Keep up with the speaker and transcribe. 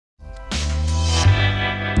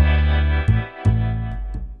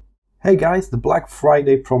Hey guys, the Black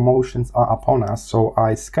Friday promotions are upon us, so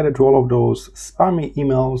I scattered through all of those spammy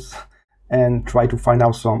emails and try to find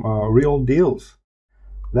out some real deals.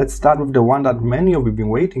 Let's start with the one that many of you have been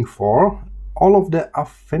waiting for. All of the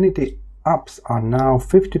Affinity apps are now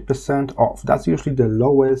 50% off. That's usually the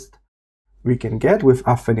lowest we can get with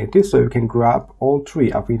Affinity, so you can grab all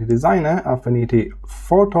three: Affinity Designer, Affinity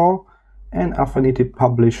Photo, and Affinity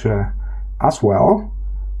Publisher as well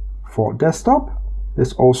for desktop.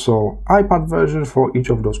 There's also iPad version for each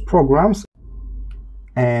of those programs.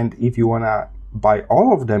 And if you want to buy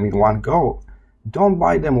all of them in one go, don't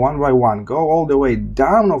buy them one by one. Go all the way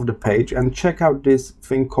down of the page and check out this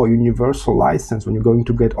thing called Universal License, when you're going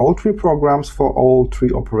to get all three programs for all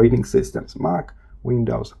three operating systems: Mac,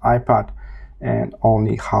 Windows, iPad, and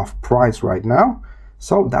only half price right now.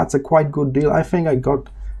 So that's a quite good deal. I think I got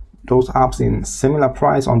those apps in similar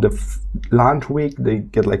price on the launch week. They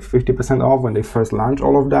get like 50% off when they first launch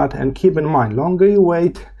all of that. And keep in mind, longer you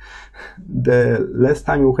wait, the less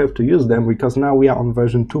time you have to use them, because now we are on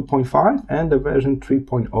version 2.5 and the version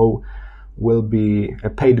 3.0 will be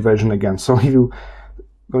a paid version again. So if you're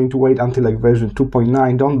going to wait until like version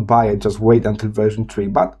 2.9, don't buy it, just wait until version 3.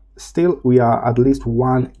 But still, we are at least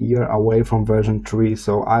 1 year away from version 3,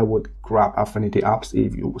 so I would grab Affinity apps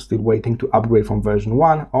if you're still waiting to upgrade from version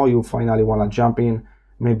 1, or you finally want to jump in.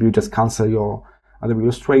 Maybe you just cancel your Adobe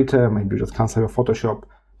Illustrator, maybe you just cancel your Photoshop.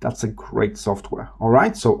 That's a great software. All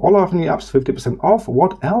right, so all of Affinity apps 50% off.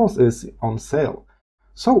 What else is on sale?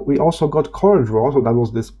 So we also got CorelDRAW. So that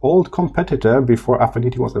was this old competitor before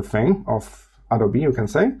Affinity was a thing of Adobe, you can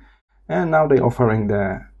say. And now they're offering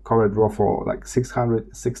the CorelDRAW for like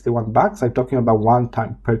 $661. I'm talking about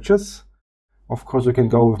one-time purchase. Of course, you can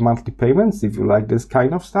go with monthly payments if you like this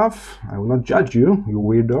kind of stuff. I will not judge you, you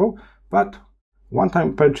weirdo, but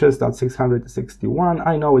one-time purchase, that's $661.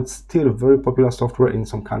 I know it's still very popular software in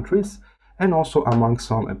some countries, and also among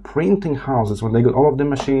some printing houses. When they got all of the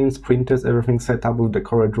machines, printers, everything set up with the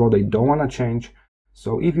CorelDRAW, they don't want to change.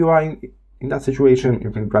 So if you are in that situation, you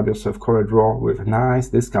can grab yourself CorelDRAW with a nice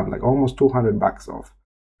discount, like almost $200 off.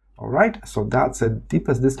 All right, so that's the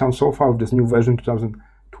deepest discount so far of this new version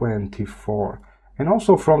 2024. And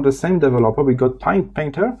also from the same developer, we got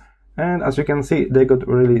Painter, and as you can see, they got a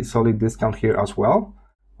really solid discount here as well,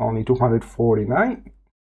 only $249.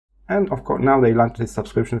 And of course, now they launched this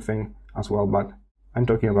subscription thing as well, but I'm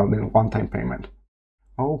talking about the one-time payment.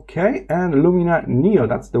 Okay, and Lumina Neo,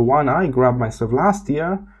 that's the one I grabbed myself last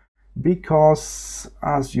year, because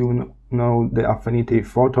as you know, the Affinity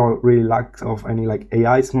Photo really lacks of any like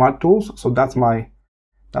AI smart tools. So that's my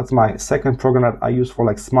second program that I use for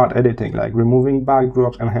like smart editing, like removing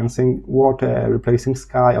backdrops, enhancing water, replacing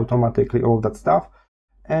sky automatically, all that stuff.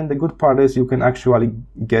 And the good part is you can actually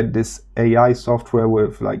get this AI software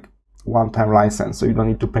with like one-time license, so you don't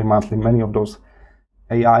need to pay monthly. Many of those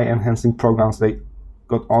AI enhancing programs, they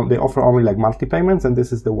offer only like monthly payments, and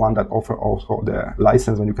this is the one that offer also the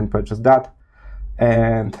license when you can purchase that,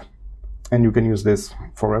 and you can use this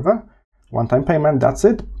forever. One-time payment, that's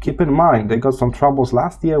it. Keep in mind, they got some troubles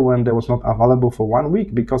last year when they was not available for 1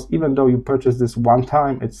 week, because even though you purchase this one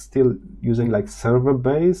time, it's still using like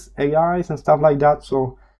server-based AIs and stuff like that.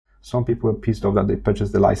 So some people were pissed off that they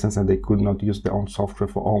purchased the license and they could not use their own software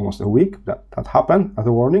for almost a week. That happened as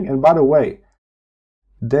a warning. And by the way,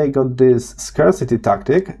 they got this scarcity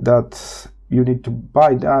tactic that you need to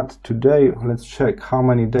buy that today. Let's check how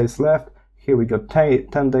many days left. Here we got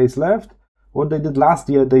 10 days left. What they did last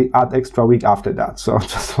year, they add extra week after that. So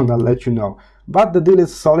just want to let you know. But the deal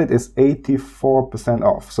is solid, it's 84%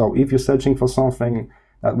 off. So if you're searching for something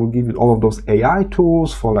that will give you all of those AI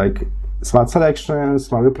tools for like smart selections,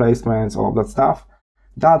 smart replacements, all of that stuff,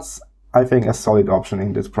 that's, I think, a solid option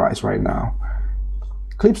in this price right now.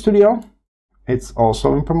 Clip Studio, it's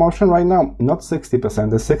also in promotion right now. Not 60%,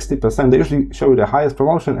 the 60%, they usually show you the highest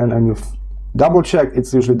promotion, and then you double check,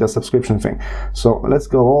 it's usually the subscription thing. So let's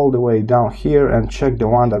go all the way down here and check the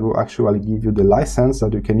one that will actually give you the license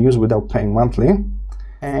that you can use without paying monthly.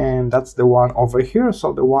 And that's the one over here.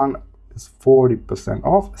 So the one is 40%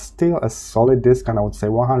 off. Still a solid discount, I would say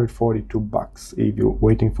 $142 if you're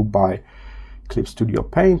waiting to buy Clip Studio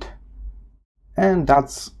Paint. And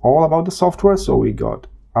that's all about the software. So we got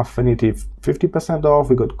Affinity 50% off,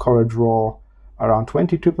 we got CorelDRAW around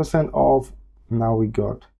 22% off. Now we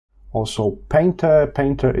got also Painter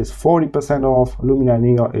is 40% off, Lumina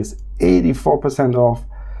Neo is 84% off,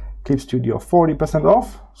 Clip Studio 40%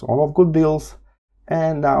 off, so all of good deals.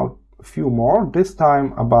 And now a few more, this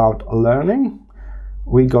time about learning.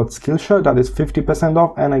 We got Skillshare, that is 50%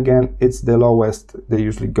 off, and again, it's the lowest they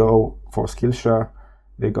usually go for Skillshare.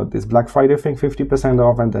 They got this Black Friday thing, 50%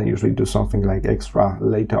 off, and then usually do something like extra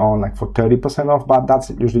later on, like for 30% off, but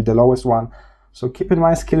that's usually the lowest one. So keep in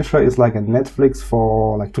mind, Skillshare is like a Netflix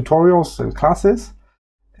for like tutorials and classes.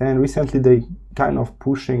 And recently they kind of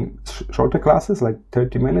pushing shorter classes, like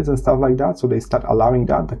 30 minutes and stuff like that. So they start allowing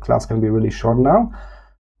that. The class can be really short now.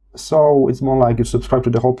 So it's more like you subscribe to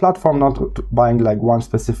the whole platform, not buying like one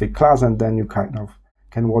specific class, and then you kind of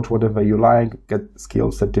can watch whatever you like, get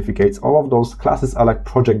skills, certificates. All of those classes are like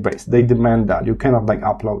project-based. They demand that. You cannot like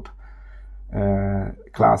upload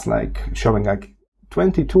class like showing like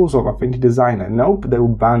 20 tools of Affinity Designer. Nope, they will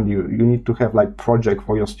ban you. You need to have like project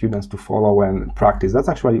for your students to follow and practice. That's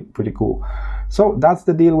actually pretty cool. So that's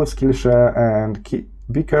the deal with Skillshare, and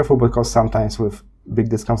be careful, because sometimes with big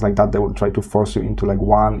discounts like that, they will try to force you into like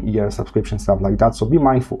 1 year subscription, stuff like that. So be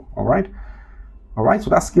mindful, all right? All right, so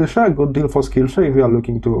that's Skillshare, a good deal for Skillshare if you are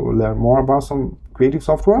looking to learn more about some creative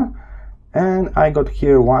software. And I got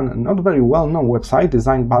here one not very well-known website,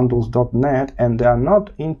 designbundles.net, and they are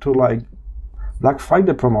not into like Black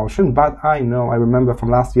Friday promotion, but I remember from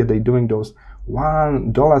last year they're doing those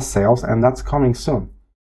 $1 sales, and that's coming soon.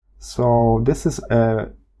 So this is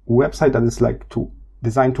a website that is like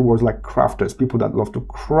designed towards like crafters, people that love to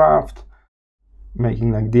craft,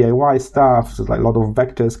 making like DIY stuff. So like a lot of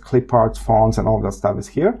vectors, clip arts, fonts, and all that stuff is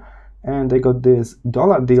here. And they got these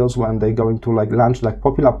dollar deals when they're going to like launch like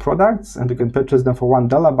popular products, and you can purchase them for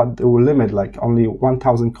 $1, but they will limit like only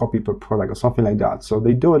 1,000 copy per product or something like that. So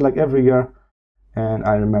they do it like every year. And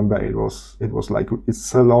I remember it was like it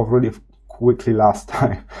sold off really quickly last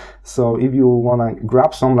time. So if you want to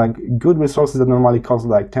grab some like good resources that normally cost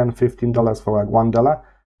like $10-15 for like $1,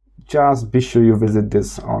 just be sure you visit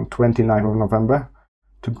this on 29th of November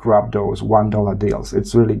to grab those $1 deals.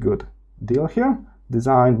 It's really good deal here.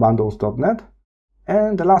 Designbundles.net.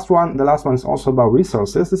 And the last one is also about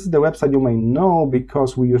resources. This is the website you may know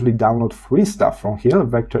because we usually download free stuff from here,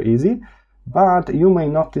 Vector Easy. But you may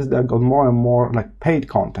notice that I got more and more like paid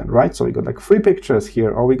content, right? So we got like free pictures here,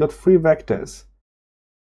 or we got free vectors.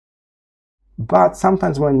 But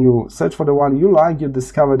sometimes when you search for the one you like, you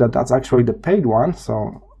discover that that's actually the paid one.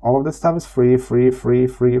 So all of this stuff is free.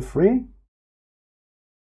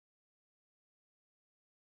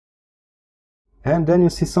 And then you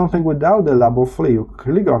see something without the label free. You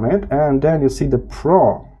click on it, and then you see the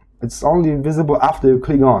Pro. It's only visible after you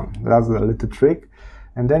click on. That's a little trick.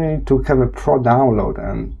 And then you need to have a Pro download,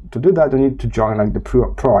 and to do that you need to join like the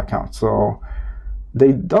Pro account. So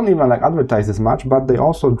they don't even like advertise as much, but they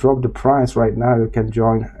also drop the price right now. You can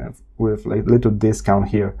join with like little discount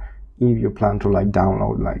here if you plan to like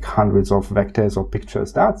download like hundreds of vectors or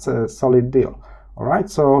pictures. That's a solid deal. All right,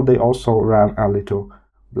 so they also ran a little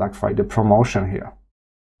Black Friday promotion here.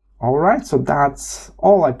 All right, so that's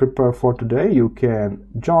all I prepared for today. You can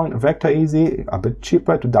join Vector Easy a bit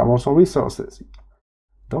cheaper to download some resources.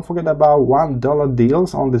 Don't forget about $1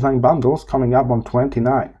 deals on Design Bundles coming up on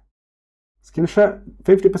 29. Skillshare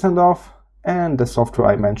 50% off, and the software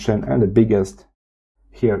I mentioned, and the biggest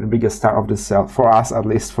star of the sale for us, at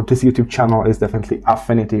least for this YouTube channel, is definitely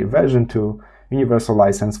Affinity version 2 universal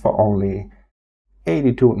license for only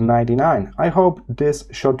 $82.99. I hope this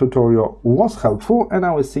short tutorial was helpful, and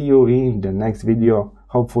I will see you in the next video,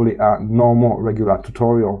 hopefully a normal regular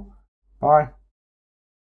tutorial. Bye.